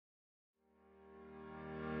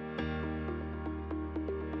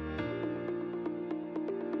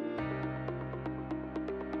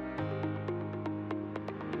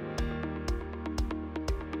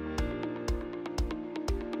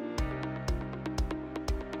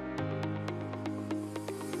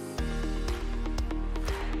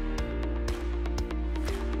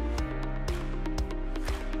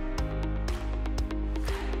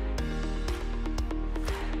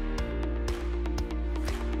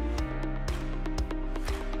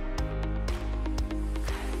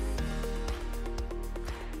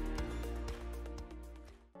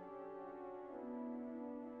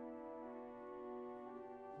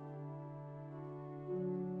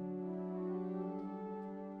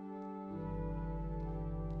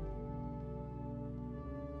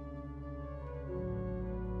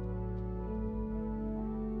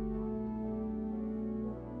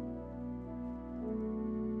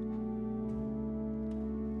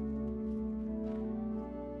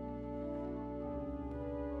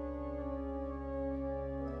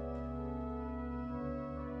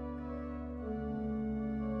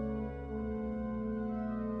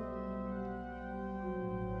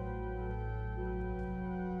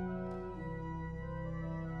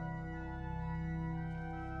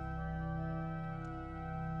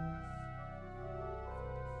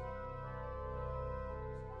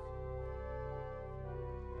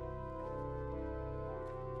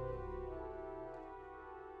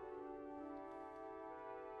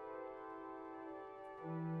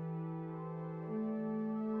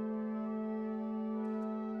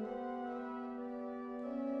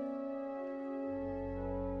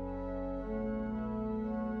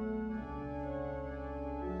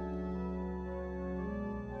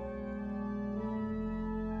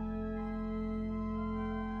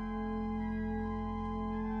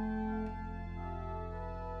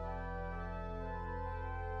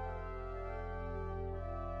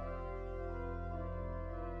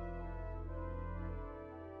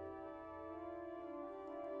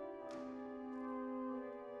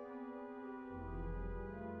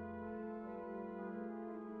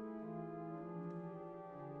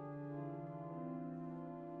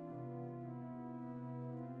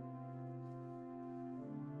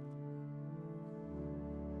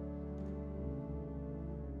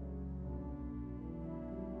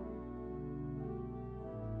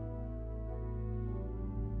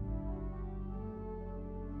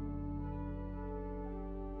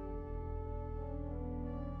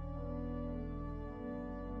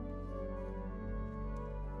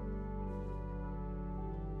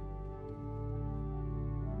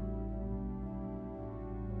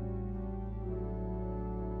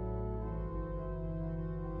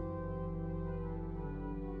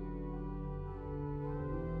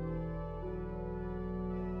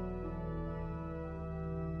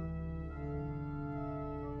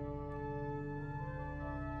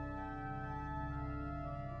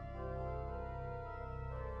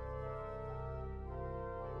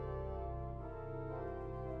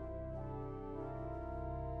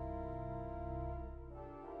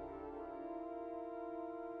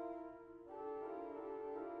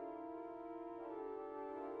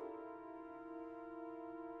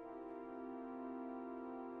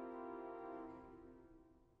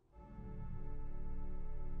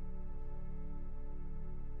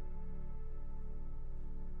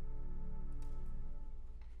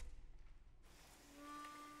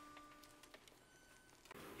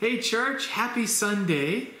Hey church, happy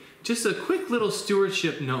Sunday. Just a quick little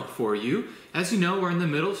stewardship note for you. As you know, we're in the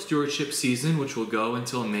middle of stewardship season, which will go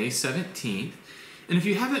until May 17th. And if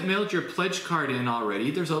you haven't mailed your pledge card in already,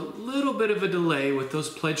 there's a little bit of a delay with those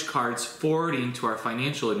pledge cards forwarding to our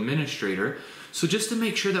financial administrator. So just to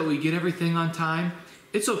make sure that we get everything on time,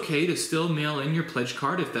 it's okay to still mail in your pledge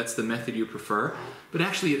card if that's the method you prefer. But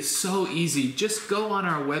actually, it's so easy. Just go on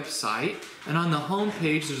our website, and on the home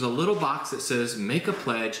page, there's a little box that says Make a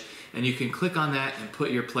Pledge, and you can click on that and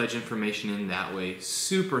put your pledge information in that way.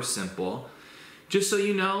 Super simple. Just so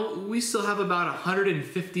you know, we still have about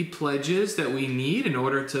 150 pledges that we need in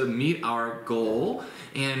order to meet our goal,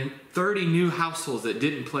 and 30 new households that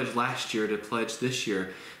didn't pledge last year to pledge this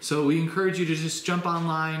year. So we encourage you to just jump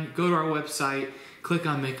online, go to our website, click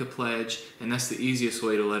on Make a Pledge, and that's the easiest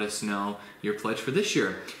way to let us know your pledge for this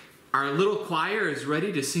year. Our little choir is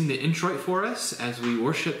ready to sing the introit for us as we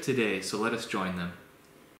worship today, so let us join them.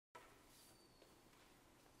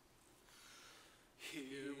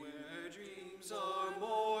 Here where dreams are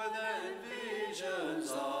more than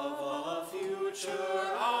visions of a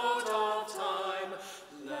future out of time,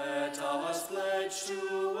 let us pledge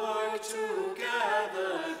to work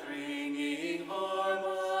together, bringing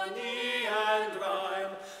harmony and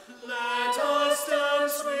rhyme. Let us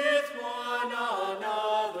dance with one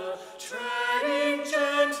another, treading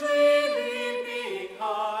gently, leaping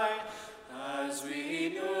high, as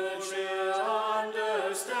we nurture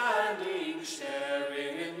understanding,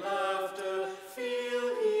 sharing laughter,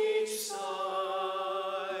 feel each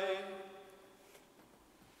sigh.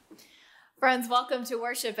 Friends, welcome to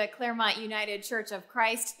worship at Claremont United Church of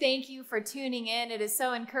Christ. Thank you for tuning in. It is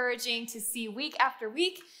so encouraging to see week after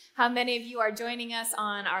week how many of you are joining us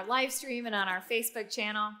on our live stream and on our Facebook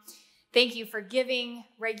channel. Thank you for giving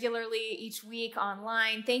regularly each week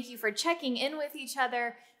online. Thank you for checking in with each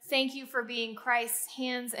other. Thank you for being Christ's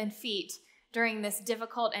hands and feet during this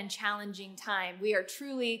difficult and challenging time. We are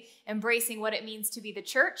truly embracing what it means to be the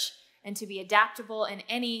church and to be adaptable in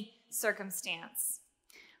any circumstance.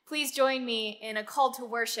 Please join me in a call to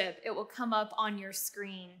worship. It will come up on your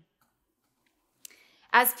screen.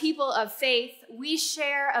 As people of faith, we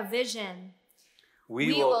share a vision.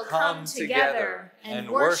 We will come together and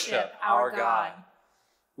worship our God.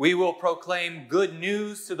 We will proclaim good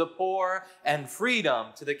news to the poor and freedom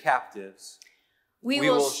to the captives. We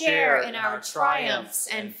will share in our triumphs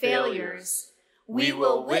and failures. We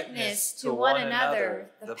will witness to one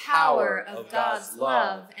another the power of God's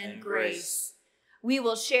love and grace. We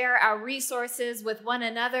will share our resources with one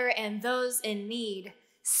another and those in need,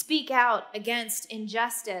 speak out against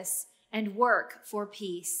injustice, and work for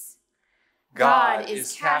peace. God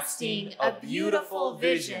is casting a beautiful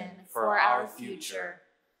vision for our future.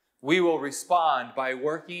 We will respond by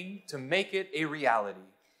working to make it a reality.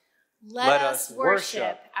 Let us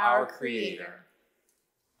worship our Creator.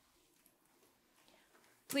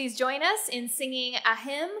 Please join us in singing a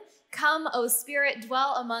hymn, Come, O Spirit,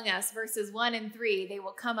 Dwell Among Us, verses 1 and 3. They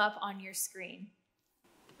will come up on your screen.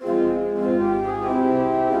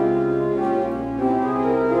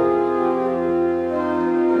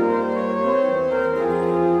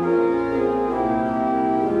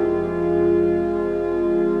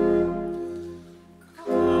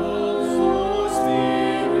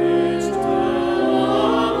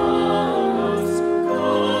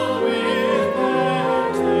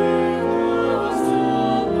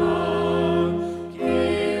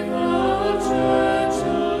 Give the church a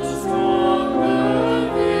stronger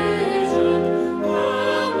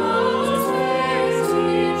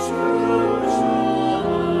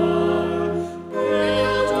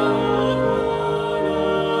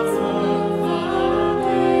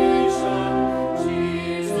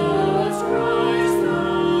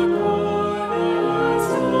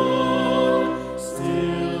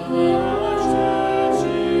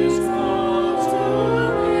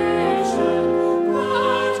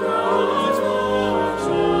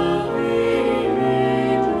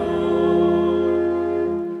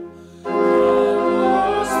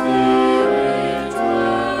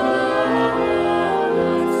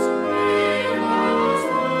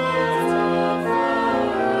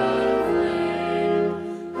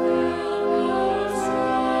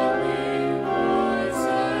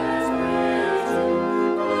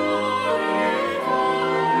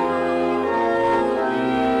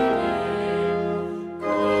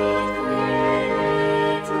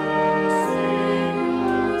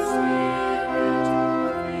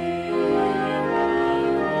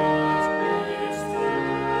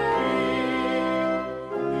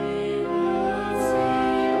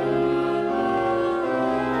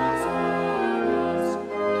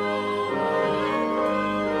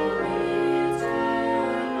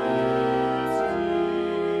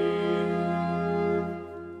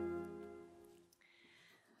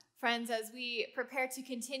Friends, as we prepare to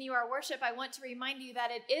continue our worship, I want to remind you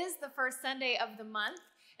that it is the first Sunday of the month,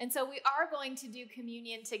 and so we are going to do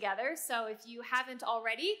communion together. So if you haven't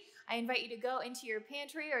already, I invite you to go into your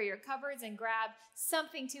pantry or your cupboards and grab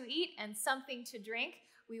something to eat and something to drink.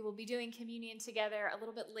 We will be doing communion together a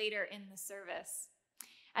little bit later in the service.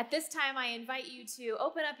 At this time, I invite you to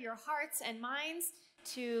open up your hearts and minds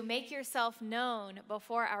to make yourself known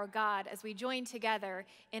before our God as we join together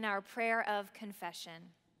in our prayer of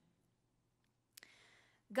confession.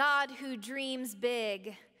 God, who dreams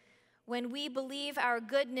big, when we believe our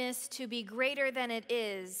goodness to be greater than it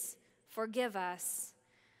is, forgive us.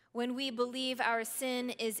 When we believe our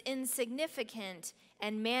sin is insignificant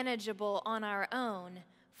and manageable on our own,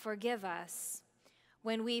 forgive us.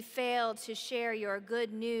 When we fail to share your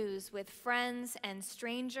good news with friends and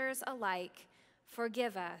strangers alike,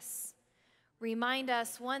 forgive us. Remind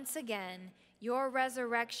us once again, your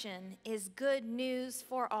resurrection is good news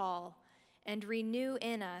for all, and renew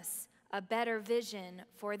in us a better vision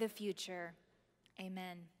for the future.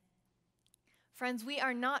 Amen. Friends, we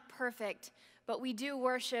are not perfect, but we do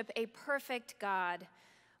worship a perfect God.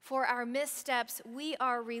 For our missteps, we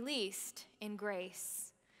are released in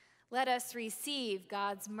grace. Let us receive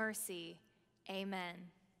God's mercy. Amen.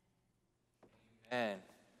 Amen.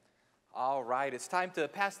 All right, it's time to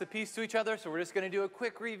pass the peace to each other, so we're just going to do a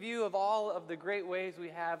quick review of all of the great ways we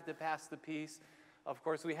have to pass the peace. Of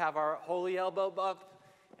course, we have our holy elbow bump,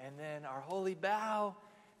 and then our holy bow,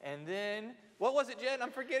 and then, what was it, Jen?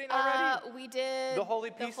 I'm forgetting already. We did the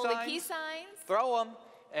holy peace signs. Throw them.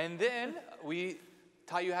 And then we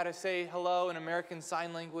taught you how to say hello in American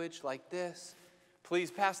Sign Language like this.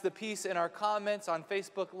 Please pass the peace in our comments on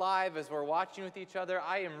Facebook Live as we're watching with each other.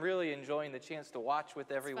 I am really enjoying the chance to watch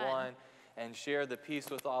with everyone and share the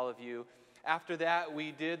peace with all of you. After that,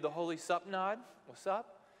 we did the holy sup nod. What's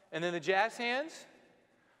up? And then the jazz hands,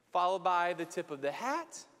 followed by the tip of the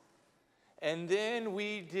hat. And then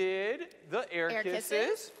we did the air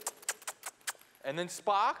kisses. And then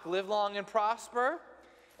Spock, live long and prosper.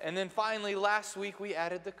 And then finally, last week, we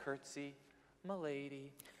added the curtsy, m'lady.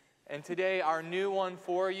 And today, our new one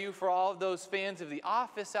for you, for all of those fans of The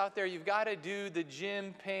Office out there, you've got to do the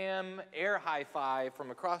Jim, Pam air high five from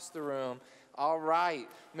across the room. All right.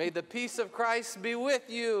 May the peace of Christ be with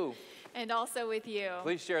you. And also with you.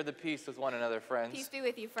 Please share the peace with one another, friends. Peace be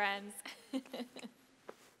with you, friends.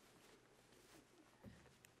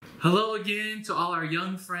 Hello again to all our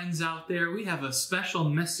young friends out there. We have a special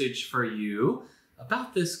message for you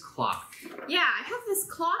about this clock. Yeah, I have this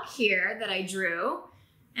clock here that I drew,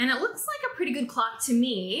 and it looks like a pretty good clock to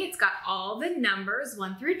me. It's got all the numbers,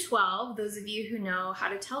 1 through 12, those of you who know how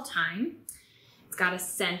to tell time. It's got a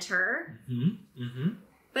center.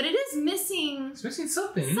 But it is missing... It's missing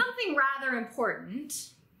something. Something rather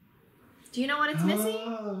important. Do you know what it's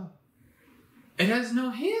missing? It has no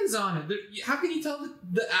hands on it. How can you tell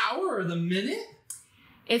the hour or the minute?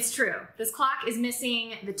 It's true. This clock is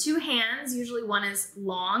missing the 2 hands. Usually one is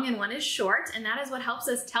long and one is short, and that is what helps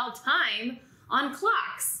us tell time on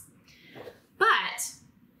clocks. But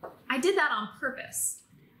I did that on purpose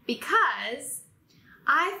because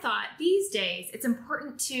I thought these days it's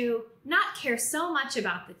important to not care so much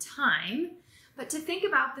about the time, but to think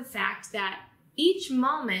about the fact that each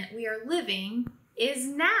moment we are living is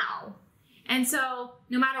now. And so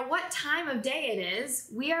no matter what time of day it is,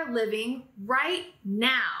 we are living right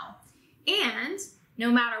now. And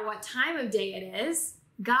no matter what time of day it is,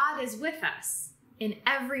 God is with us in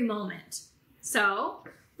every moment. So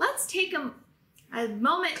let's take a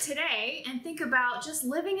moment today and think about just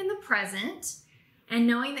living in the present and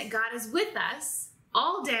knowing that God is with us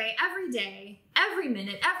all day, every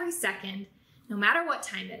minute, every second, no matter what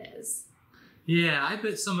time it is. Yeah, I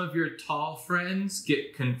bet some of your tall friends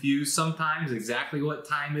get confused sometimes exactly what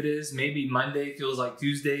time it is. Maybe Monday feels like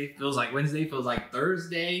Tuesday, feels like Wednesday, feels like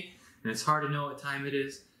Thursday, and it's hard to know what time it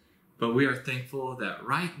is. But we are thankful that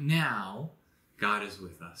right now, God is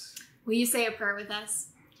with us. Will you say a prayer with us?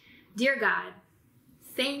 Dear God,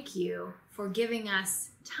 thank you for giving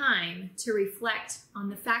us time to reflect on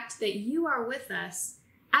the fact that you are with us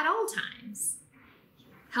at all times.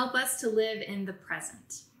 Help us to live in the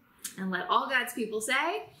present. And let all God's people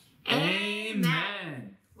say,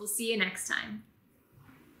 Amen. We'll see you next time.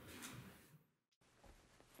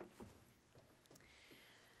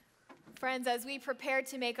 Friends, as we prepare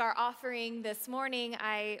to make our offering this morning,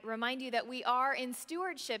 I remind you that we are in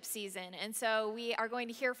stewardship season. And so we are going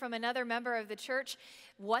to hear from another member of the church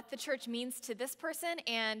what the church means to this person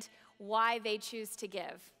and why they choose to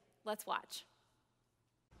give. Let's watch.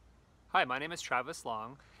 Hi, my name is Travis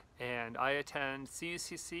Long, and I attend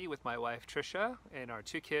CUCC with my wife Tricia and our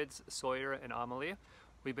 2 kids, Sawyer and Amelie.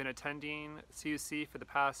 We've been attending CUC for the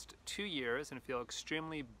past 2 years and feel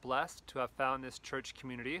extremely blessed to have found this church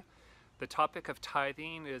community. The topic of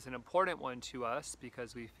tithing is an important one to us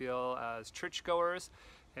because we feel as churchgoers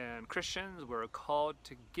and Christians we're called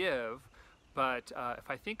to give. But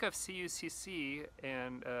if I think of CUCC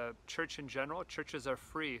and church in general, churches are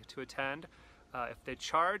free to attend. If they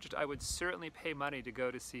charged, I would certainly pay money to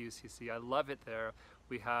go to CUCC. I love it there.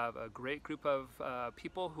 We have a great group of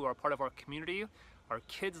people who are part of our community. Our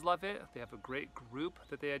kids love it. They have a great group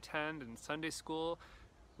that they attend in Sunday school.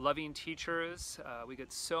 Loving teachers. We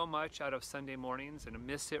get so much out of Sunday mornings and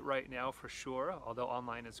miss it right now for sure, although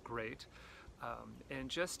online is great. And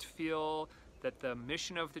just feel that the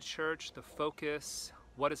mission of the church, the focus,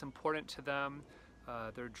 what is important to them,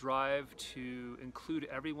 their drive to include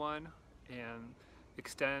everyone and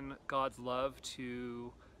extend God's love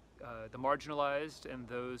to the marginalized and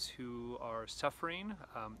those who are suffering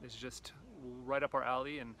is just right up our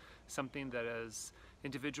alley, and something that as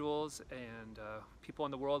individuals and people in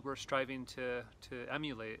the world we're striving to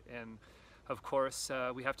emulate. And of course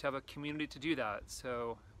we have to have a community to do that.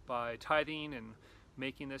 So by tithing and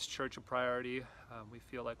making this church a priority, we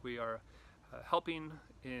feel like we are helping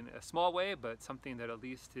in a small way, but something that at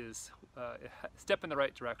least is a step in the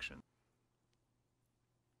right direction.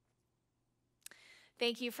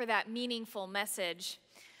 Thank you for that meaningful message.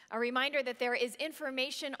 A reminder that there is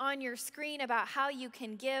information on your screen about how you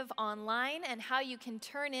can give online and how you can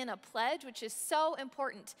turn in a pledge, which is so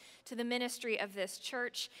important to the ministry of this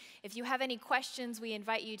church. If you have any questions, we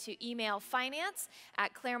invite you to email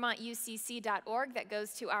finance@claremontucc.org. That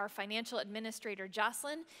goes to our financial administrator,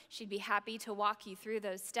 Jocelyn. She'd be happy to walk you through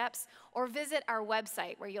those steps, or visit our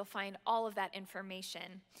website where you'll find all of that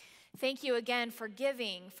information. Thank you again for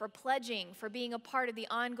giving, for pledging, for being a part of the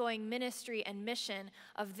ongoing ministry and mission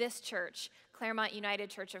of this church, Claremont United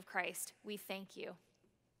Church of Christ. We thank you.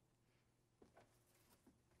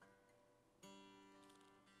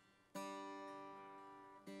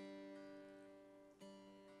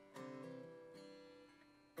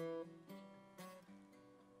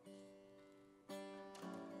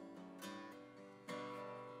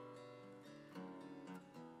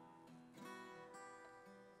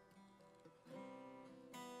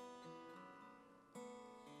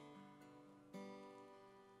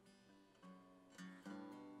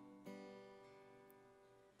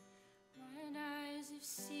 Mine eyes have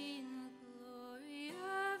seen the glory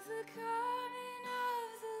of the coming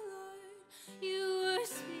of the Lord. You are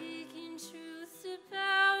speaking truth to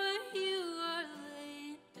power. You are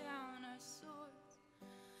laying down our swords,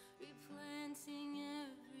 replanting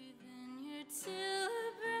every vineyard till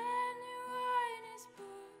a brand new wine is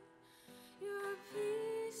poured. Your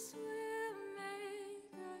peace will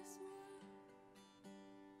make us one.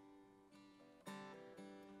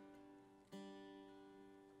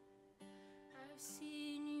 I've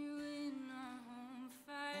seen you in our home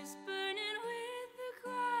fires, burning with the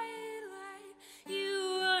quiet light.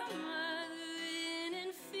 You are mothering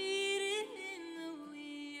and feeding in the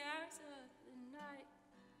wee hours of the night.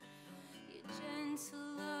 Your gentle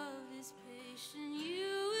love is patient. You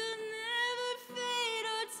will never fade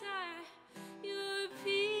or tire. Your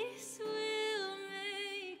peace will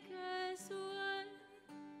make us one.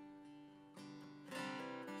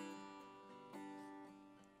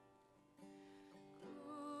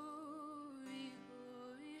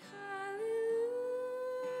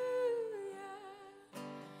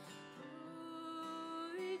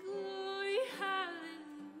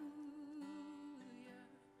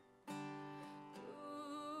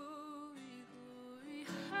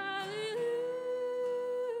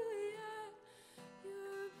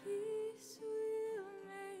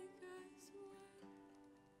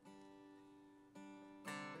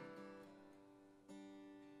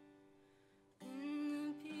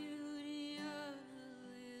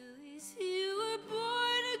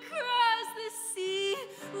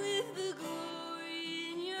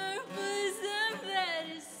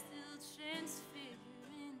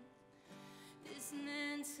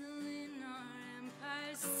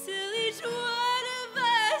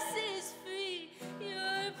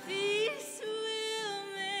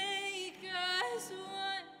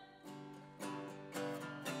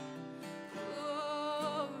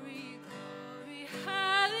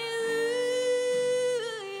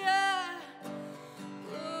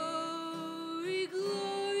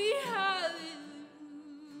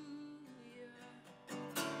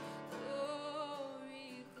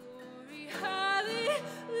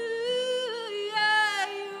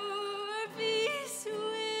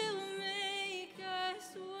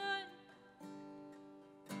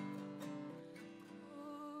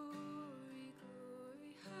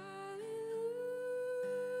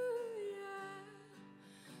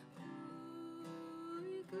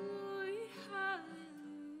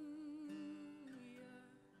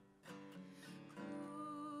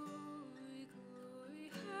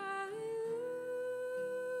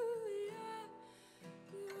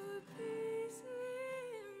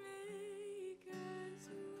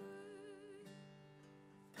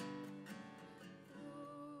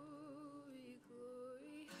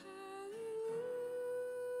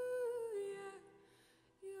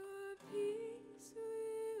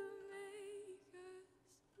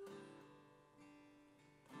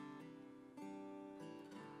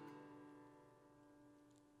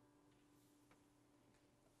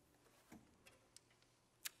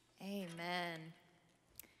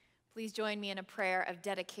 Please join me in a prayer of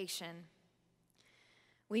dedication.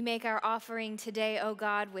 We make our offering today, O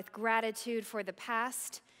God, with gratitude for the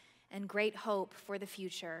past and great hope for the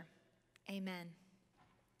future. Amen.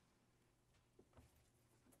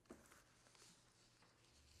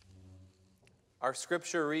 Our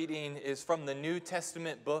scripture reading is from the New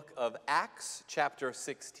Testament book of Acts, chapter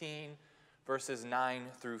 16, verses 9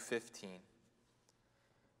 through 15.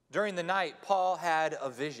 During the night, Paul had a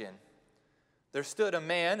vision. There stood a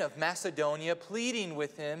man of Macedonia pleading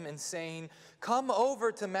with him and saying, "Come over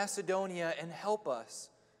to Macedonia and help us."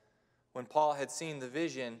 When Paul had seen the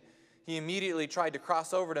vision, he immediately tried to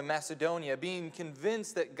cross over to Macedonia, being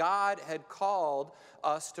convinced that God had called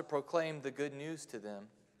us to proclaim the good news to them.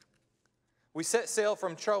 We set sail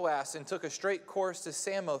from Troas and took a straight course to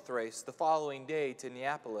Samothrace the following day to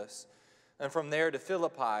Neapolis, and from there to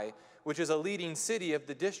Philippi, which is a leading city of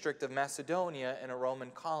the district of Macedonia and a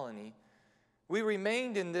Roman colony. We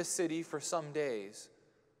remained in this city for some days.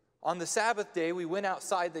 On the Sabbath day, we went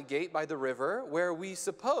outside the gate by the river, where we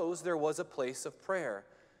supposed there was a place of prayer.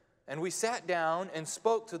 And we sat down and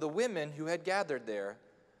spoke to the women who had gathered there.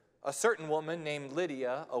 A certain woman named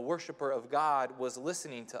Lydia, a worshiper of God, was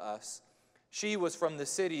listening to us. She was from the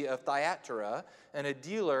city of Thyatira and a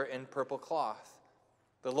dealer in purple cloth.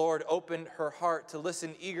 The Lord opened her heart to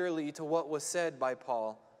listen eagerly to what was said by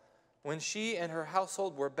Paul. When she and her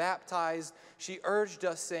household were baptized, she urged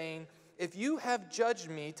us, saying, "If you have judged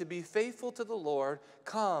me to be faithful to the Lord,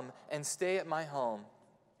 come and stay at my home."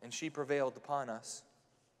 And she prevailed upon us.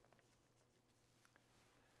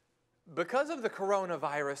 Because of the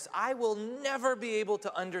coronavirus, I will never be able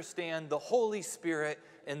to understand the Holy Spirit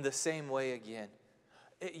in the same way again.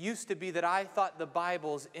 It used to be that I thought the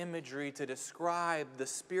Bible's imagery to describe the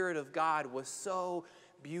Spirit of God was so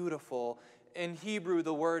beautiful. In Hebrew,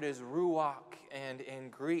 the word is ruach, and in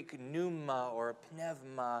Greek, pneuma or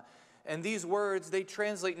pneuma. And these words, they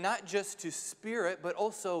translate not just to spirit, but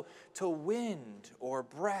also to wind or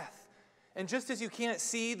breath. And just as you can't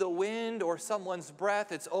see the wind or someone's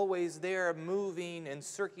breath, it's always there moving and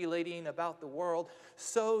circulating about the world,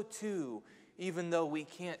 so too, even though we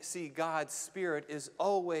can't see God's Spirit, is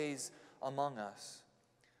always among us.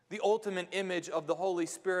 The ultimate image of the Holy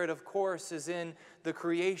Spirit, of course, is in the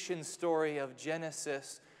creation story of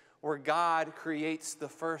Genesis, where God creates the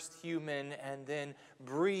first human and then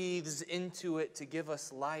breathes into it to give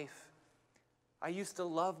us life. I used to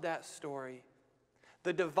love that story.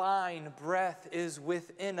 The divine breath is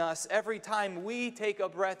within us. Every time we take a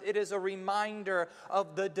breath, it is a reminder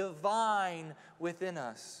of the divine within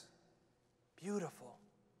us. Beautiful.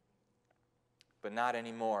 But not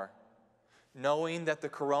anymore. Knowing that the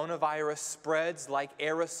coronavirus spreads like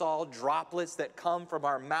aerosol droplets that come from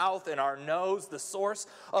our mouth and our nose, the source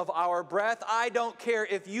of our breath, I don't care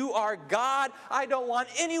if you are God. I don't want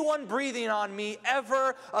anyone breathing on me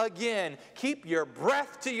ever again. Keep your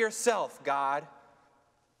breath to yourself, God.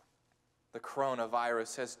 The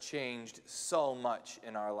coronavirus has changed so much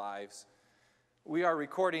in our lives. We are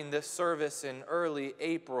recording this service in early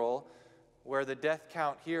April, where the death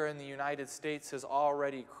count here in the United States has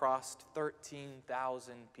already crossed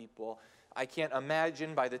 13,000 people. I can't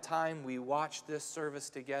imagine by the time we watch this service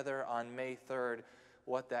together on May 3rd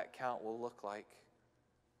what that count will look like.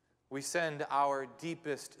 We send our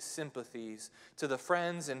deepest sympathies to the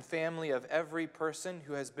friends and family of every person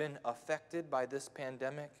who has been affected by this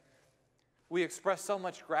pandemic. We express so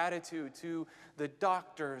much gratitude to the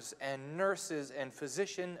doctors and nurses and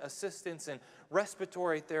physician assistants and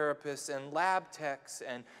respiratory therapists and lab techs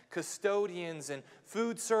and custodians and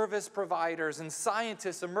food service providers and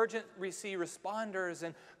scientists, emergency responders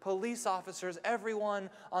and police officers, everyone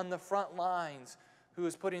on the front lines who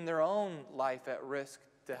is putting their own life at risk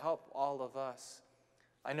to help all of us.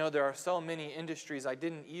 I know there are so many industries I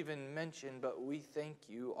didn't even mention, but we thank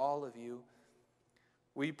you, all of you.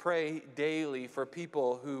 We pray daily for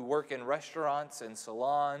people who work in restaurants and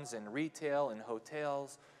salons and retail and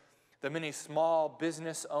hotels, the many small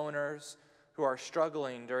business owners who are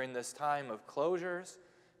struggling during this time of closures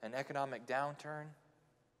and economic downturn.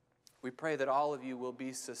 We pray that all of you will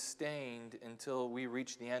be sustained until we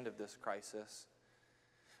reach the end of this crisis.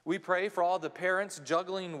 We pray for all the parents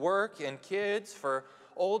juggling work and kids, for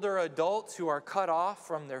older adults who are cut off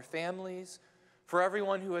from their families, for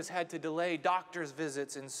everyone who has had to delay doctor's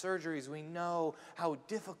visits and surgeries. We know how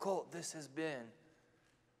difficult this has been.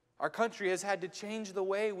 Our country has had to change the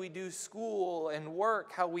way we do school and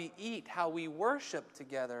work, how we eat, how we worship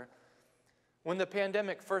together. When the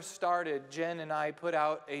pandemic first started, Jen and I put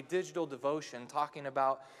out a digital devotion talking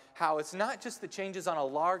about how it's not just the changes on a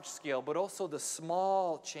large scale, but also the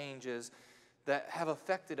small changes that have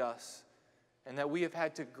affected us. and that we have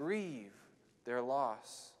had to grieve their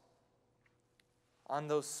loss. On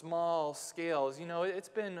those small scales, it's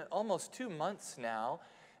been almost 2 months now,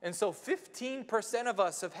 and so 15% of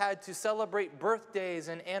us have had to celebrate birthdays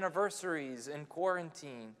and anniversaries in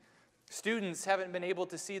quarantine. Students haven't been able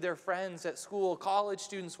to see their friends at school. College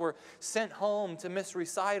students were sent home to miss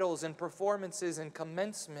recitals and performances and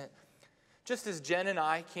commencement. Just as Jen and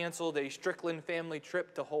I canceled a Strickland family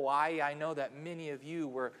trip to Hawaii, I know that many of you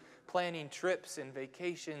were planning trips and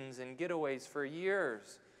vacations and getaways for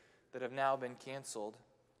years that have now been canceled.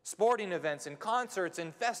 Sporting events and concerts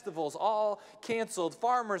and festivals all canceled.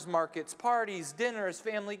 Farmers markets, parties, dinners,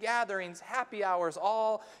 family gatherings, happy hours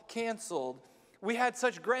all canceled. We had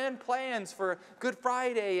such grand plans for Good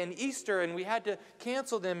Friday and Easter, and we had to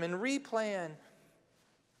cancel them and replan.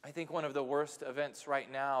 I think one of the worst events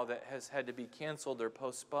right now that has had to be canceled or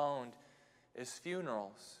postponed is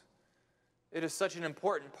funerals. It is such an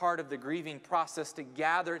important part of the grieving process to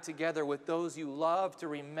gather together with those you love to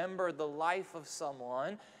remember the life of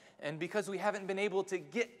someone. And because we haven't been able to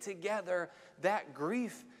get together, that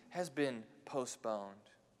grief has been postponed.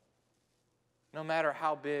 No matter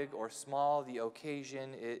how big or small the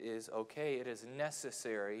occasion, it is okay. It is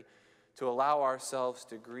necessary to allow ourselves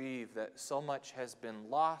to grieve that so much has been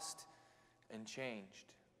lost and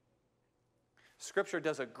changed. Scripture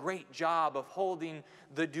does a great job of holding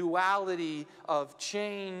the duality of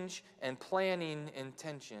change and planning in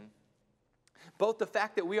tension. Both the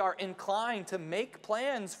fact that we are inclined to make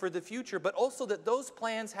plans for the future, but also that those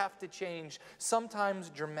plans have to change, sometimes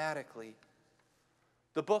dramatically.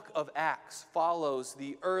 The book of Acts follows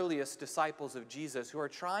the earliest disciples of Jesus who are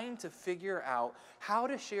trying to figure out how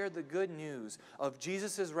to share the good news of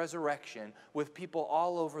Jesus' resurrection with people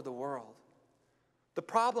all over the world. The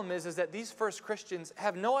problem is that these first Christians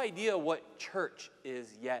have no idea what church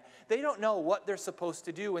is yet. They don't know what they're supposed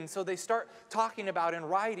to do, and so they start talking about and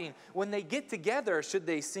writing. When they get together, should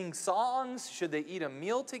they sing songs? Should they eat a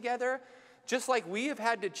meal together? Just like we have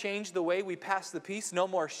had to change the way we pass the peace, no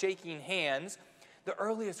more shaking hands, the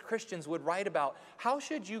earliest Christians would write about how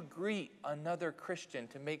should you greet another Christian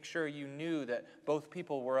to make sure you knew that both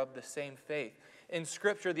people were of the same faith. In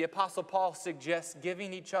Scripture, the Apostle Paul suggests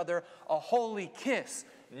giving each other a holy kiss.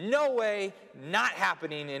 No way, not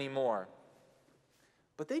happening anymore.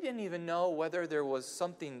 But they didn't even know whether there was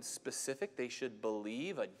something specific they should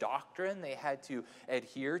believe, a doctrine they had to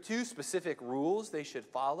adhere to, specific rules they should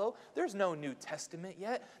follow. There's no New Testament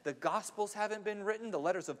yet. The Gospels haven't been written. The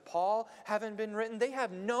letters of Paul haven't been written. They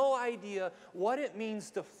have no idea what it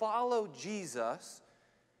means to follow Jesus,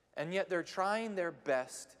 and yet they're trying their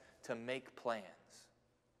best to make plans.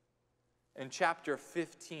 In chapter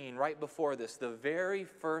 15, right before this, the very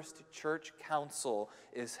first church council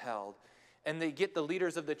is held. And they get the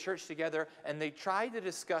leaders of the church together and they try to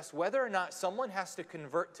discuss whether or not someone has to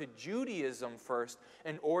convert to Judaism first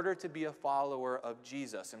in order to be a follower of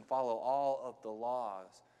Jesus and follow all of the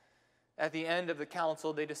laws. At the end of the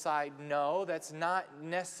council, they decide, no, that's not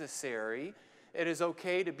necessary. It is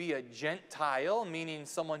okay to be a Gentile, meaning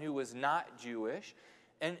someone who was not Jewish.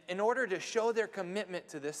 And in order to show their commitment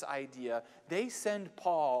to this idea, they send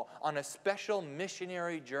Paul on a special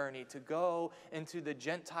missionary journey to go into the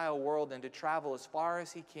Gentile world and to travel as far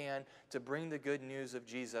as he can to bring the good news of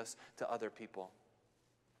Jesus to other people.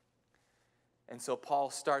 And so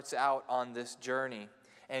Paul starts out on this journey,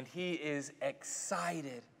 and he is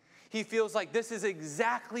excited. He feels like this is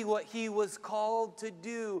exactly what he was called to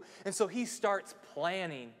do. And so he starts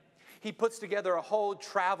planning. He puts together a whole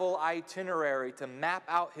travel itinerary to map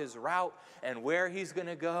out his route and where he's going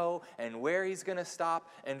to go and where he's going to stop.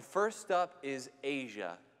 And first up is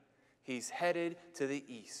Asia. He's headed to the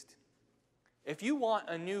east. If you want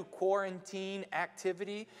a new quarantine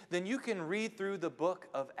activity, then you can read through the book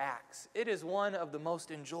of Acts. It is one of the most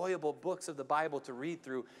enjoyable books of the Bible to read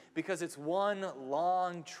through because it's one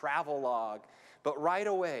long travelogue. But right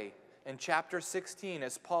away, in chapter 16,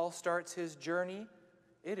 as Paul starts his journey,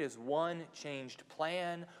 it is one changed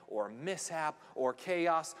plan or mishap or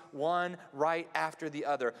chaos, one right after the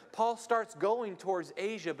other. Paul starts going towards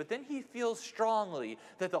Asia, but then he feels strongly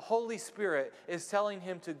that the Holy Spirit is telling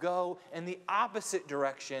him to go in the opposite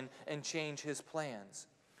direction and change his plans.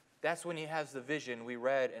 That's when he has the vision we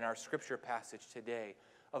read in our scripture passage today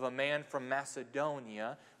of a man from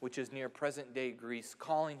Macedonia, which is near present-day Greece,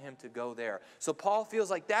 calling him to go there. So Paul feels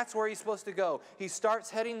like that's where he's supposed to go. He starts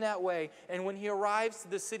heading that way, and when he arrives to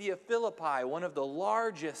the city of Philippi, one of the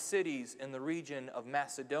largest cities in the region of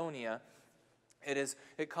Macedonia,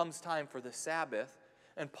 it comes time for the Sabbath,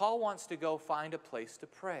 and Paul wants to go find a place to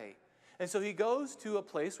pray. And so he goes to a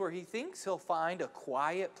place where he thinks he'll find a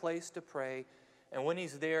quiet place to pray, And when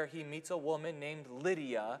he's there, he meets a woman named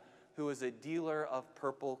Lydia, who is a dealer of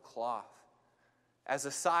purple cloth. As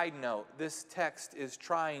a side note, this text is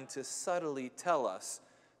trying to subtly tell us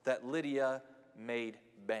that Lydia made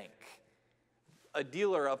bank. A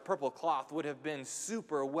dealer of purple cloth would have been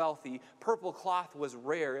super wealthy. Purple cloth was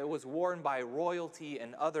rare. It was worn by royalty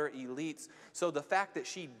and other elites. So the fact that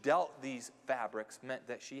she dealt these fabrics meant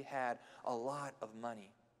that she had a lot of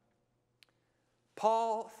money.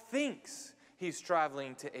 Paul thinks he's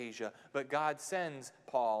traveling to Asia, but God sends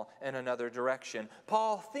Paul in another direction.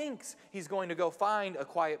 Paul thinks he's going to go find a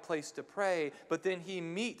quiet place to pray, but then he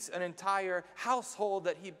meets an entire household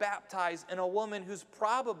that he baptized and a woman who's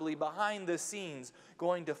probably behind the scenes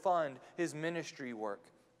going to fund his ministry work.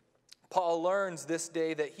 Paul learns this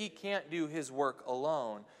day that he can't do his work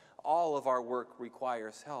alone. All of our work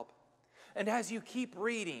requires help. And as you keep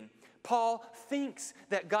reading, Paul thinks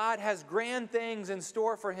that God has grand things in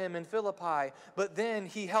store for him in Philippi, but then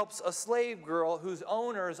he helps a slave girl whose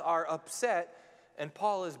owners are upset, and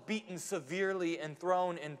Paul is beaten severely and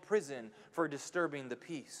thrown in prison for disturbing the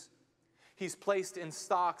peace. He's placed in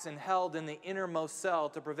stocks and held in the innermost cell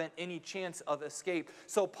to prevent any chance of escape.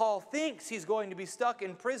 So Paul thinks he's going to be stuck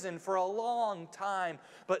in prison for a long time,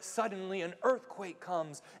 but suddenly an earthquake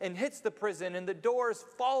comes and hits the prison, and the doors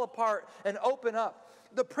fall apart and open up.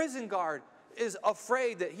 The prison guard is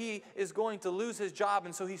afraid that he is going to lose his job,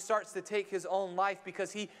 and so he starts to take his own life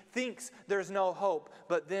because he thinks there's no hope.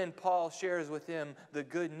 But then Paul shares with him the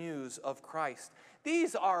good news of Christ.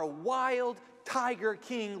 These are wild Tiger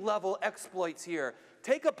King level exploits here.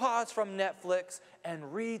 Take a pause from Netflix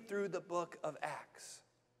and read through the book of Acts.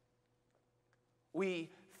 We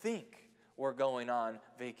think we're going on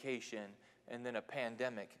vacation, and then a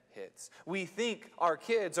pandemic hits. We think our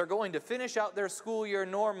kids are going to finish out their school year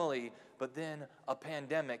normally, but then a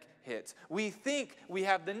pandemic hits. We think we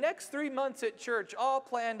have the next 3 months at church all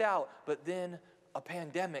planned out, but then a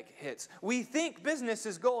pandemic hits. We think business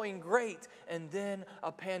is going great, and then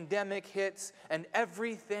a pandemic hits, and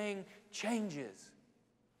everything changes.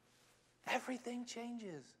 Everything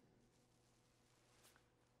changes.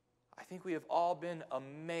 I think we have all been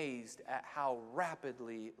amazed at how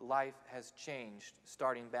rapidly life has changed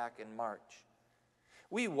starting back in March.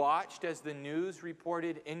 We watched as the news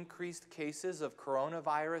reported increased cases of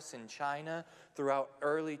coronavirus in China throughout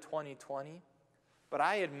early 2020. But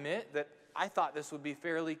I admit that I thought this would be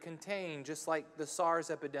fairly contained, just like the SARS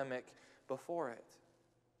epidemic before it.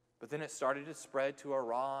 But then it started to spread to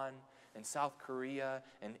Iran and South Korea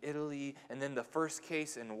and Italy, and then the first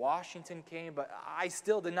case in Washington came, but I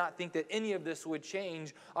still did not think that any of this would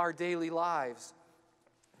change our daily lives.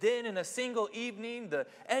 Then in a single evening, the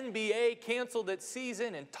NBA canceled its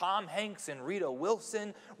season, and Tom Hanks and Rita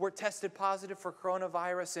Wilson were tested positive for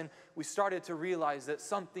coronavirus, and we started to realize that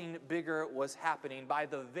something bigger was happening. By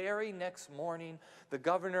the very next morning, the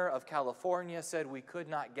governor of California said we could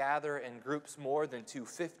not gather in groups more than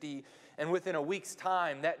 250, and within a week's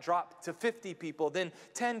time, that dropped to 50 people, then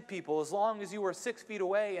 10 people, as long as you were 6 feet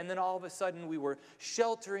away, and then all of a sudden we were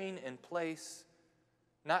sheltering in place,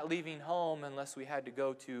 not leaving home unless we had to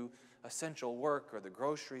go to essential work or the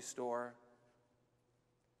grocery store.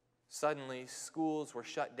 Suddenly, schools were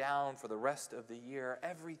shut down for the rest of the year.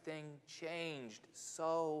 Everything changed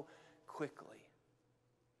so quickly.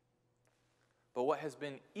 But what has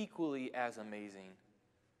been equally as amazing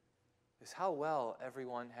is how well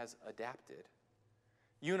everyone has adapted.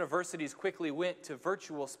 Universities quickly went to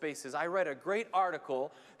virtual spaces. I read a great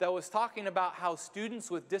article that was talking about how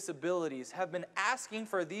students with disabilities have been asking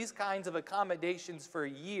for these kinds of accommodations for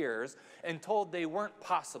years and told they weren't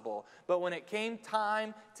possible. But when it came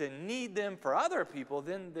time to need them for other people,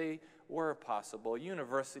 then they were possible.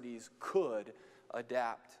 Universities could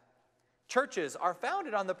adapt. Churches are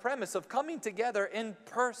founded on the premise of coming together in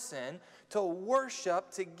person to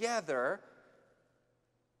worship together.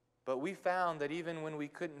 But we found that even when we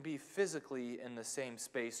couldn't be physically in the same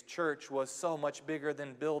space, church was so much bigger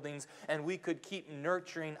than buildings, and we could keep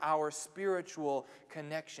nurturing our spiritual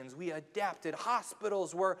connections. We adapted.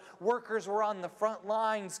 Hospitals where workers were on the front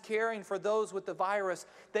lines caring for those with the virus,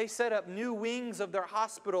 they set up new wings of their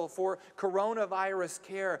hospital for coronavirus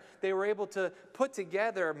care. They were able to put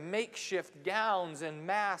together makeshift gowns and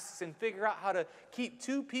masks and figure out how to keep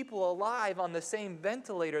 2 people alive on the same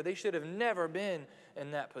ventilator. They should have never been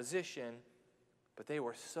in that position, but they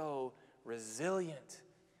were so resilient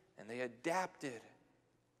and they adapted.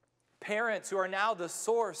 Parents who are now the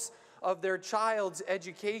source of their child's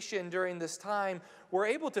education during this time were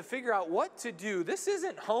able to figure out what to do. This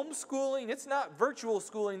isn't homeschooling. It's not virtual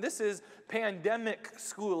schooling. This is pandemic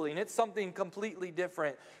schooling. It's something completely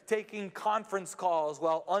different. Taking conference calls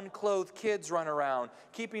while unclothed kids run around,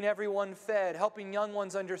 keeping everyone fed, helping young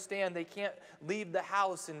ones understand they can't leave the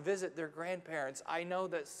house and visit their grandparents. I know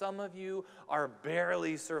that some of you are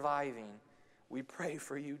barely surviving. We pray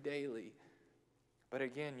for you daily. But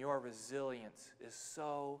again, your resilience is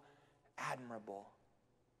so admirable.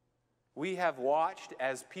 We have watched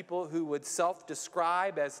as people who would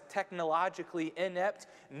self-describe as technologically inept,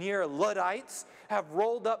 near Luddites, have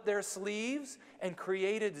rolled up their sleeves and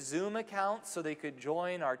created Zoom accounts so they could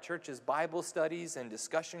join our church's Bible studies and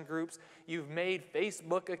discussion groups. You've made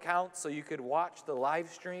Facebook accounts so you could watch the live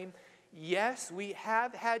stream. Yes, we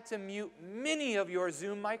have had to mute many of your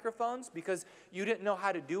Zoom microphones because you didn't know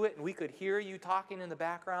how to do it and we could hear you talking in the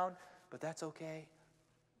background, but that's okay.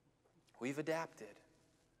 We've adapted.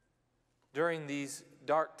 During these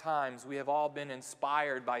dark times, we have all been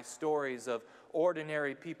inspired by stories of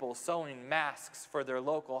ordinary people sewing masks for their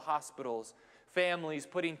local hospitals, families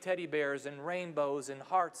putting teddy bears and rainbows and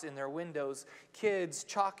hearts in their windows, kids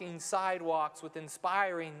chalking sidewalks with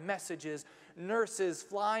inspiring messages, nurses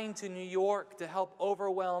flying to New York to help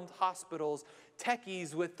overwhelmed hospitals,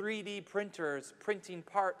 techies with 3D printers printing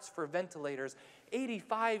parts for ventilators,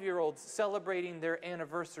 85-year-olds celebrating their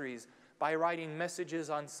anniversaries by writing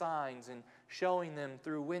messages on signs and showing them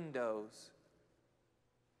through windows.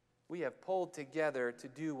 We have pulled together to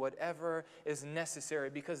do whatever is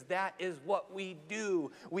necessary because that is what we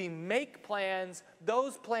do. We make plans,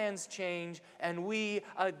 those plans change, and we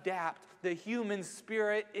adapt. The human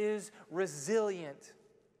spirit is resilient.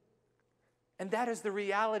 And that is the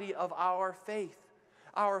reality of our faith.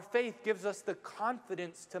 Our faith gives us the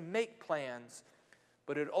confidence to make plans,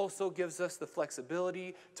 but it also gives us the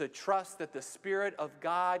flexibility to trust that the Spirit of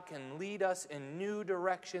God can lead us in new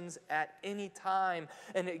directions at any time.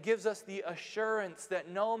 And it gives us the assurance that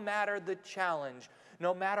no matter the challenge,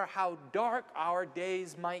 no matter how dark our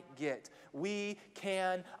days might get, we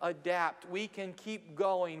can adapt, we can keep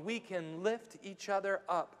going, we can lift each other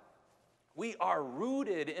up. We are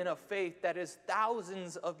rooted in a faith that is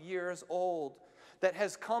thousands of years old, that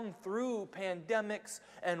has come through pandemics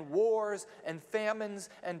and wars and famines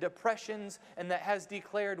and depressions, and that has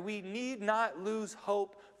declared we need not lose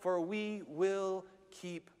hope, for we will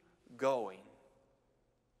keep going.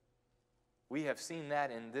 We have seen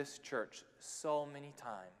that in this church so many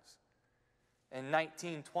times. In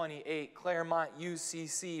 1928, Claremont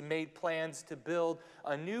UCC made plans to build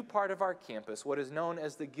a new part of our campus, what is known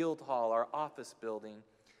as the Guildhall, our office building.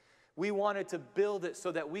 We wanted to build it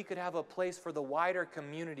so that we could have a place for the wider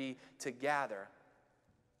community to gather.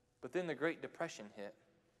 But then the Great Depression hit.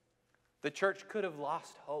 The church could have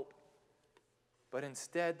lost hope, but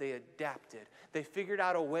instead they adapted. They figured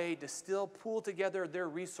out a way to still pool together their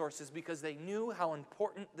resources because they knew how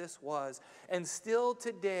important this was. And still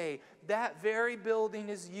today, that very building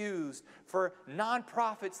is used for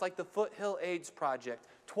nonprofits like the Foothill AIDS Project,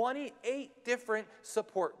 28 different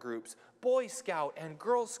support groups, Boy Scout and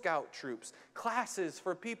Girl Scout troops, classes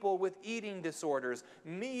for people with eating disorders,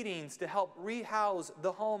 meetings to help rehouse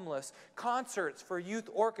the homeless, concerts for youth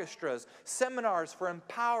orchestras, seminars for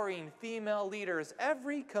empowering female leaders,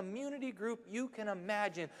 every community group you can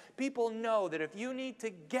imagine. People know that if you need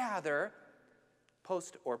to gather,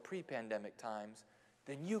 post or pre-pandemic times,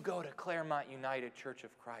 then you go to Claremont United Church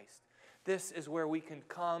of Christ. This is where we can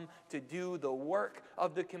come to do the work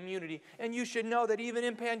of the community. And you should know that even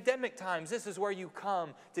in pandemic times, this is where you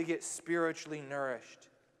come to get spiritually nourished.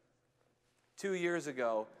 2 years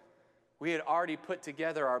ago, we had already put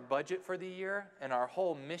together our budget for the year and our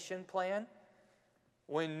whole mission plan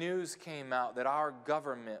when news came out that our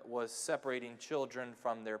government was separating children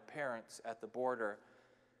from their parents at the border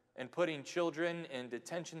and putting children in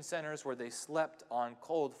detention centers where they slept on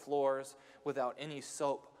cold floors without any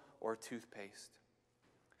soap or toothpaste.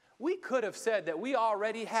 We could have said that we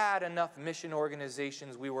already had enough mission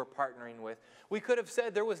organizations we were partnering with. We could have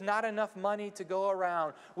said there was not enough money to go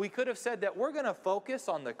around. We could have said that we're going to focus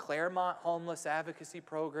on the Claremont Homeless Advocacy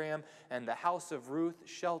Program and the House of Ruth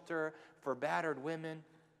shelter for battered women,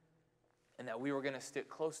 and that we were going to stick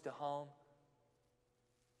close to home.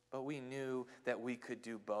 But we knew that we could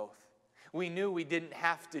do both. We knew we didn't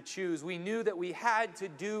have to choose. We knew that we had to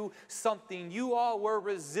do something. You all were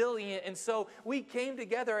resilient, and so we came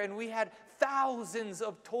together and we had thousands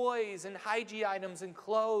of toys and hygiene items and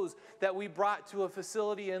clothes that we brought to a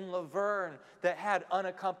facility in Laverne that had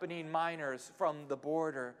unaccompanied minors from the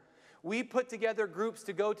border. We put together groups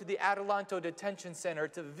to go to the Adelanto Detention Center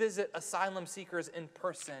to visit asylum seekers in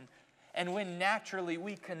person. And when naturally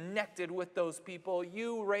we connected with those people,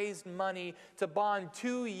 you raised money to bond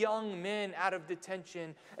 2 young men out of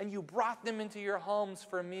detention, and you brought them into your homes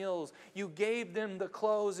for meals. You gave them the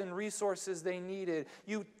clothes and resources they needed.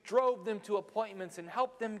 You drove them to appointments and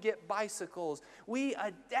helped them get bicycles. We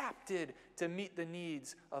adapted to meet the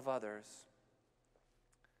needs of others.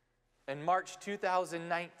 In March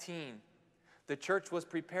 2019, the church was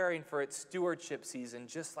preparing for its stewardship season,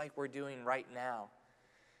 just like we're doing right now.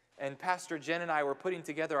 And Pastor Jen and I were putting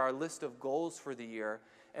together our list of goals for the year,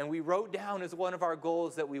 and we wrote down as one of our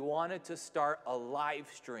goals that we wanted to start a live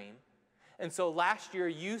stream. And so last year,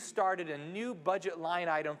 you started a new budget line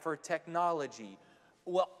item for technology.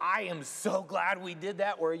 Well, I am so glad we did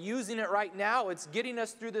that. We're using it right now. It's getting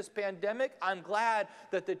us through this pandemic. I'm glad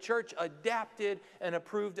that the church adapted and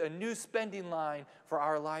approved a new spending line for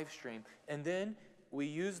our live stream. And then we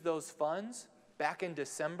used those funds back in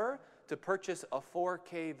December to purchase a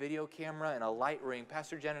 4K video camera and a light ring.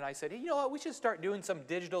 Pastor Jen and I said, hey, you know what? We should start doing some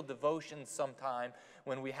digital devotions sometime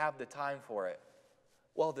when we have the time for it.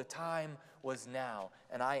 Well, the time was now,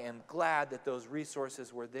 and I am glad that those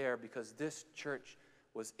resources were there because this church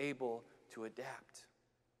was able to adapt.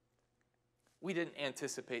 We didn't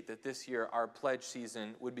anticipate that this year our pledge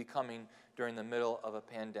season would be coming during the middle of a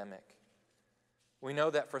pandemic. We know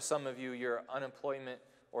that for some of you, your unemployment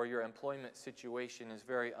or your employment situation is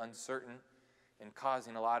very uncertain and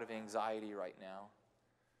causing a lot of anxiety right now.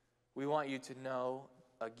 We want you to know,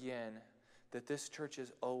 again, that this church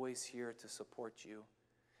is always here to support you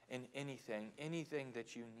in anything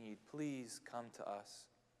that you need. Please come to us.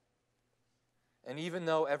 And even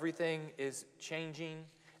though everything is changing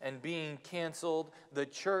and being canceled, the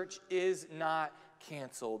church is not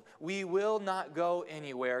canceled. We will not go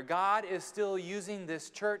anywhere. God is still using this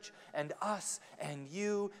church and us and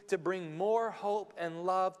you to bring more hope and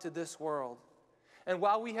love to this world. And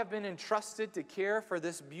while we have been entrusted to care for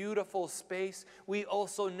this beautiful space, we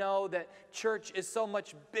also know that church is so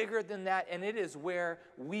much bigger than that, and it is where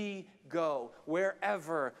we go,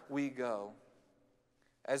 wherever we go.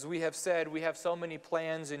 As we have said, we have so many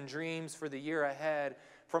plans and dreams for the year ahead,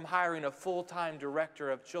 from hiring a full-time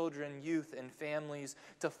director of children, youth, and families,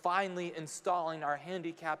 to finally installing our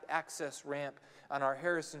handicapped access ramp on our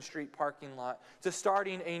Harrison Street parking lot, to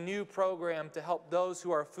starting a new program to help those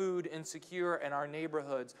who are food insecure in our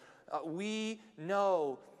neighborhoods. We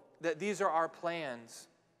know that these are our plans.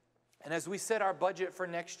 And as we set our budget for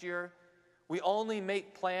next year, we only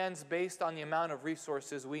make plans based on the amount of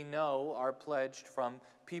resources we know are pledged from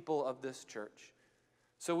people of this church.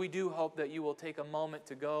 So we do hope that you will take a moment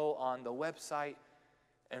to go on the website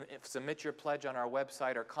and submit your pledge on our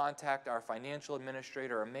website, or contact our financial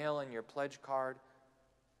administrator, or mail in your pledge card.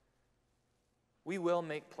 We will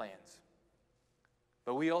make plans,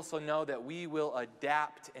 but we also know that we will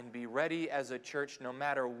adapt and be ready as a church no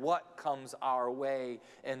matter what comes our way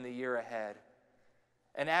in the year ahead.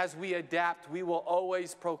 And as we adapt, we will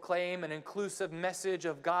always proclaim an inclusive message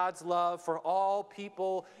of God's love for all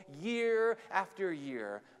people year after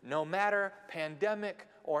year, no matter pandemic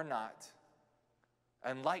or not.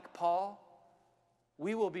 And like Paul,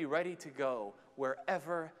 we will be ready to go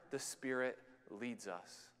wherever the Spirit leads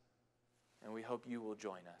us. And we hope you will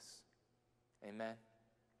join us. Amen.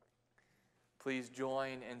 Please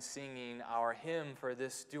join in singing our hymn for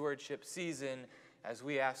this stewardship season as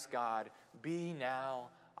we ask God, be now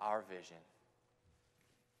our vision.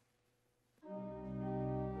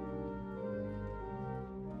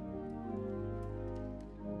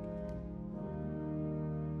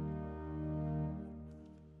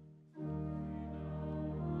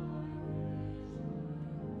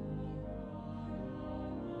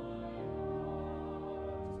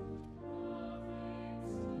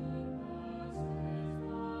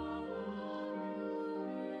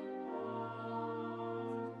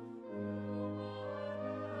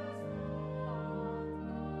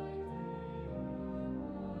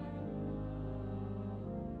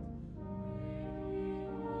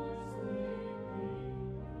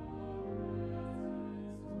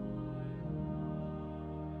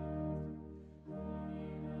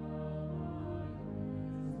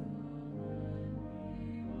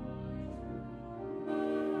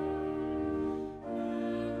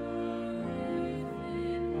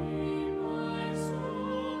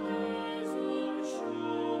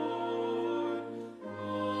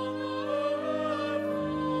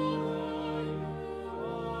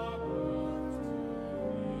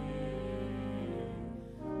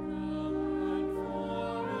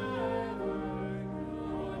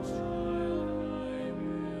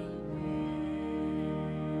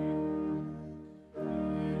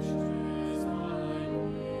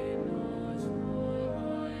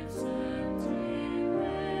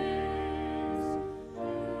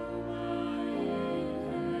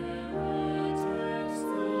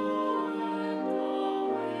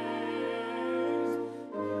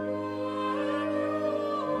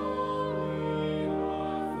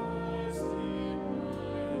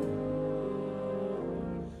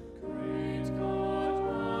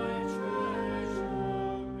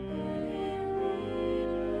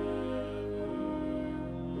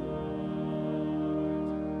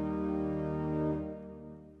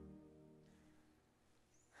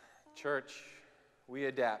 Church, we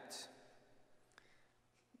adapt.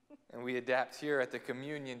 And we adapt here at the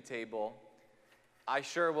communion table. I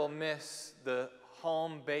sure will miss the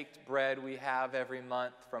home-baked bread we have every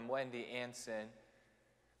month from Wendy Anson.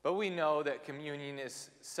 But we know that communion is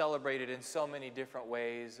celebrated in so many different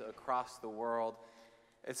ways across the world.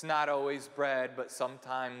 It's not always bread, but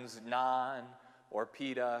sometimes naan or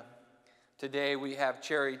pita. Today we have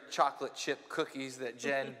cherry chocolate chip cookies that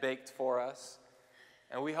Jen baked for us.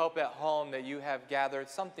 And we hope at home that you have gathered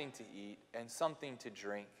something to eat and something to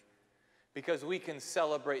drink, because we can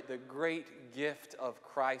celebrate the great gift of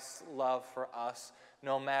Christ's love for us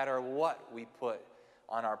no matter what we put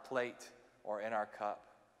on our plate or in our cup.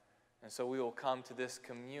 And so we will come to this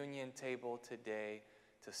communion table today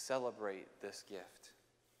to celebrate this gift.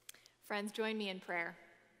 Friends, join me in prayer.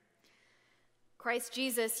 Christ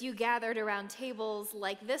Jesus, you gathered around tables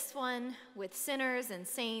like this one with sinners and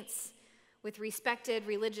saints, with respected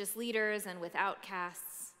religious leaders and with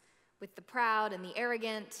outcasts, with the proud and the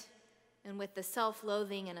arrogant, and with the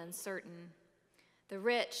self-loathing and uncertain, the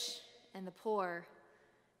rich and the poor,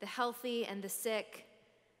 the healthy and the sick,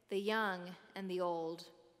 the young and the old.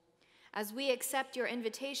 As we accept your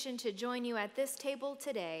invitation to join you at this table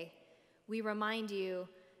today, we remind each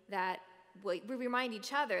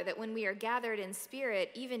other that when we are gathered in spirit,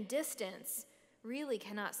 even distance really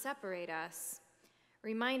cannot separate us.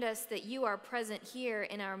 Remind us that you are present here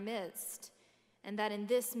in our midst, and that in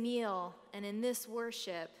this meal and in this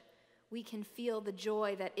worship, we can feel the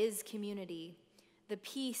joy that is community, the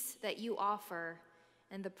peace that you offer,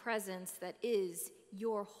 and the presence that is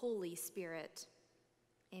your Holy Spirit.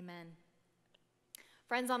 Amen.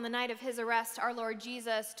 Friends, on the night of his arrest, our Lord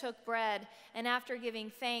Jesus took bread, and after giving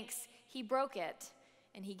thanks, he broke it,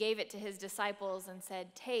 and he gave it to his disciples and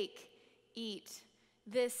said, "Take, eat.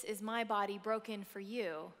 This is my body broken for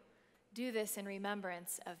you. Do this in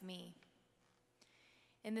remembrance of me."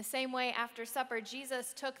 In the same way, after supper,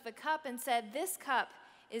 Jesus took the cup and said, "This cup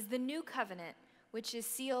is the new covenant, which is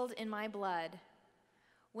sealed in my blood.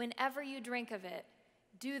 Whenever you drink of it,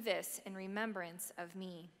 do this in remembrance of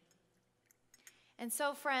me." And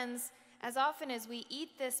so, friends, as often as we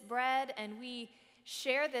eat this bread and we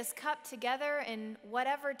share this cup together in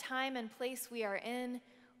whatever time and place we are in,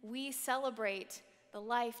 we celebrate the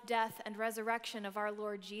life, death, and resurrection of our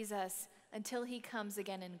Lord Jesus until he comes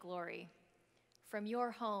again in glory. From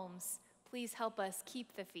your homes, please help us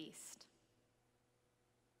keep the feast.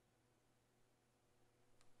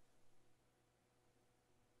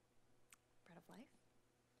 Bread of life,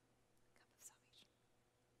 cup of salvation.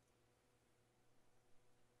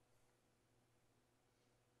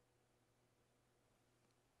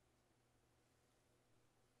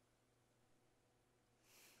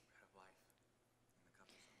 Bread of life and the cup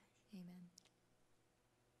of salvation. Amen.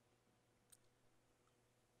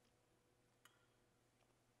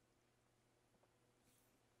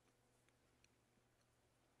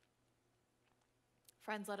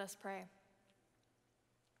 Friends, let us pray.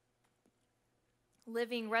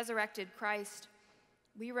 Living, resurrected Christ,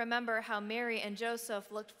 we remember how Mary and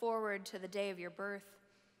Joseph looked forward to the day of your birth,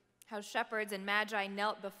 how shepherds and magi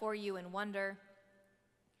knelt before you in wonder,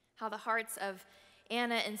 how the hearts of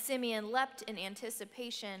Anna and Simeon leapt in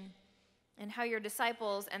anticipation, and how your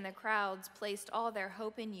disciples and the crowds placed all their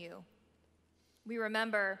hope in you. We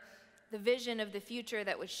remember the vision of the future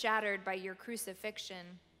that was shattered by your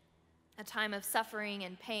crucifixion, a time of suffering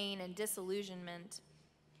and pain and disillusionment.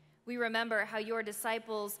 We remember how your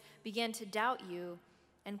disciples began to doubt you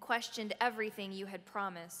and questioned everything you had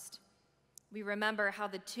promised. We remember how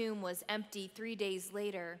the tomb was empty 3 days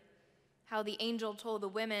later, how the angel told the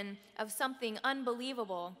women of something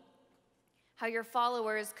unbelievable, how your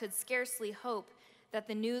followers could scarcely hope that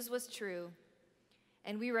the news was true.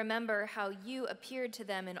 And we remember how you appeared to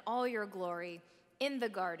them in all your glory, in the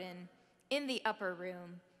garden, in the upper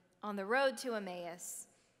room, on the road to Emmaus,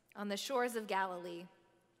 on the shores of Galilee.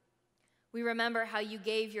 We remember how you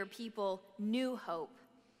gave your people new hope,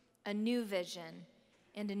 a new vision,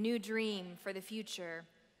 and a new dream for the future,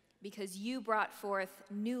 because you brought forth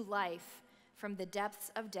new life from the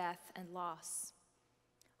depths of death and loss.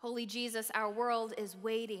 Holy Jesus, our world is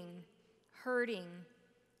waiting, hurting,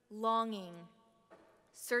 longing,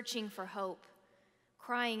 searching for hope,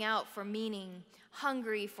 crying out for meaning,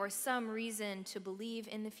 hungry for some reason to believe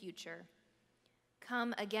in the future.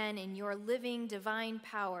 Come again in your living divine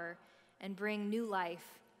power and bring new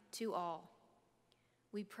life to all.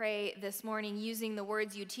 We pray this morning using the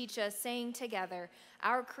words you teach us, saying together,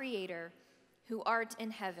 "Our Creator, who art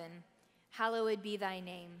in heaven, hallowed be thy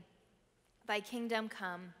name. Thy kingdom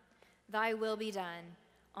come, thy will be done,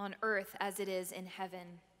 on earth as it is in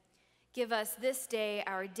heaven. Give us this day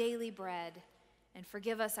our daily bread, and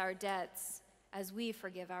forgive us our debts as we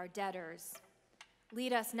forgive our debtors.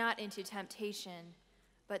 Lead us not into temptation,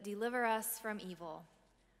 but deliver us from evil.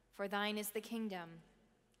 For thine is the kingdom,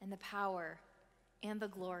 and the power, and the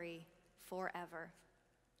glory forever.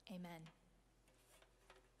 Amen.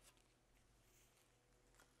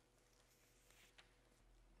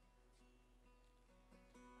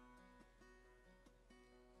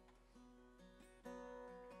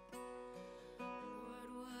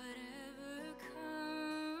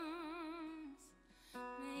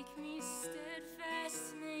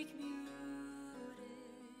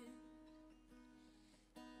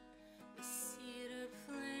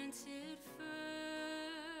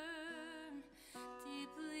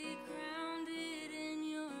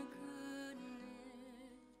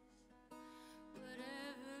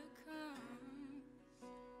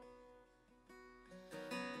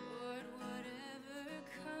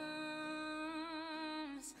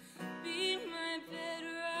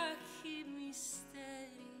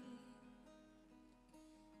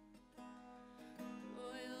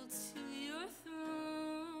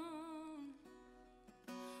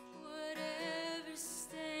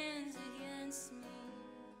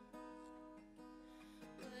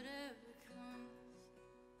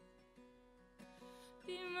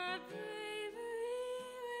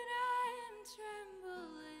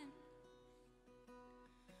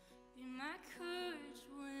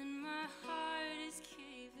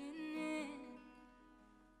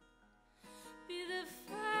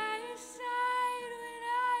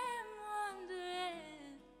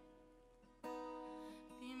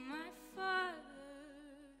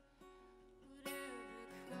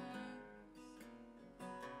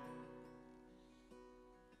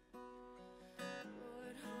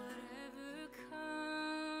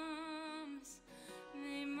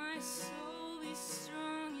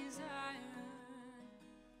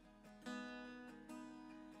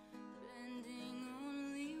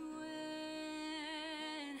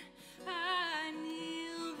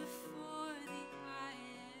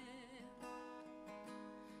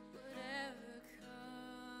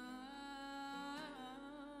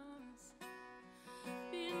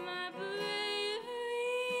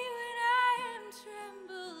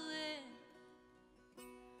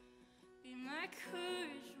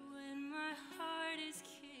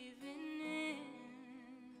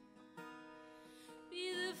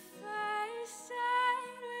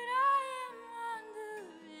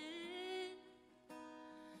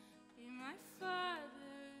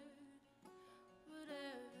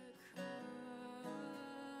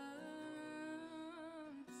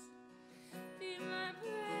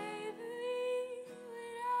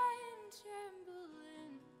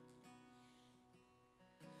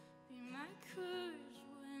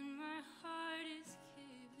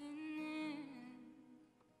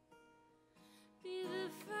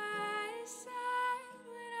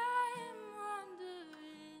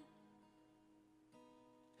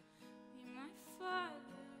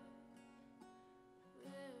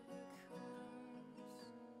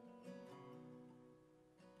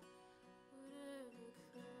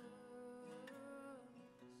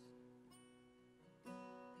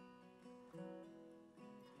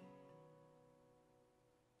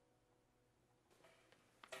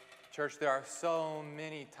 Church, there are so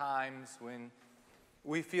many times when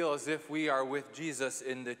we feel as if we are with Jesus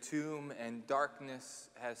in the tomb and darkness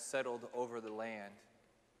has settled over the land.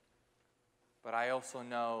 But I also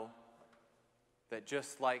know that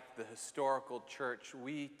just like the historical church,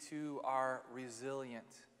 we too are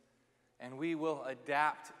resilient. And we will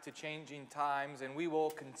adapt to changing times, and we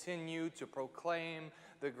will continue to proclaim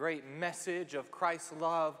the great message of Christ's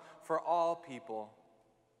love for all people.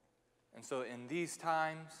 And so in these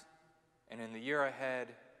times, and in the year ahead,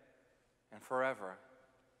 and forever,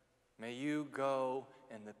 may you go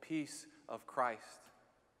in the peace of Christ,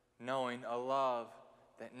 knowing a love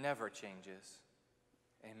that never changes.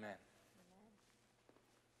 Amen.